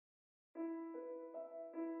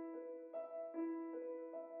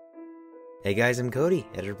Hey guys, I'm Cody,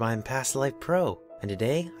 editor by Past Life Pro, and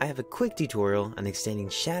today I have a quick tutorial on extending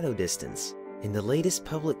shadow distance in the latest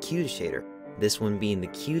public KUDA shader, this one being the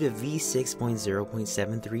KUDA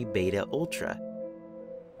V6.0.73 Beta Ultra.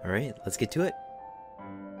 Alright, let's get to it.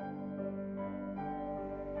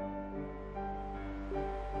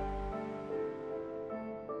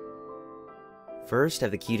 First, have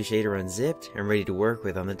the KUDA shader unzipped and ready to work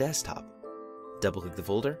with on the desktop. Double-click the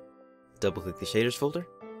folder, double-click the shaders folder,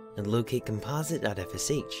 and locate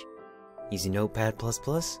composite.fsh. Using Notepad++,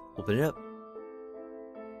 open it up.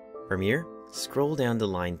 From here, scroll down to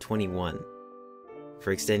line 21.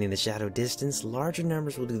 For extending the shadow distance, larger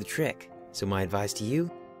numbers will do the trick, so my advice to you,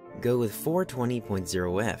 go with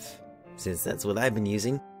 420.0f, since that's what I've been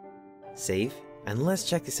using. Save, and let's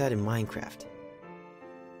check this out in Minecraft.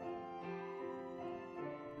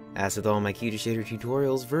 As with all my KUDA shader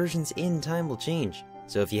tutorials, versions in time will change,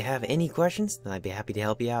 so if you have any questions, then I'd be happy to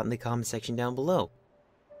help you out in the comment section down below.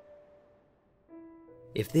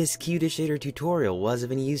 If this KUDA shader tutorial was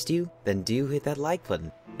of any use to you, then do hit that like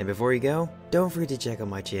button. And before you go, don't forget to check out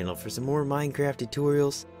my channel for some more Minecraft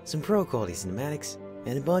tutorials, some pro quality cinematics,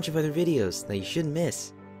 and a bunch of other videos that you shouldn't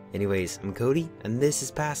miss. Anyways, I'm Cody, and this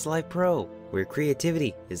is Past Life Pro, where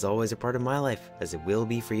creativity is always a part of my life, as it will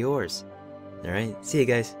be for yours. Alright, see you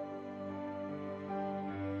guys.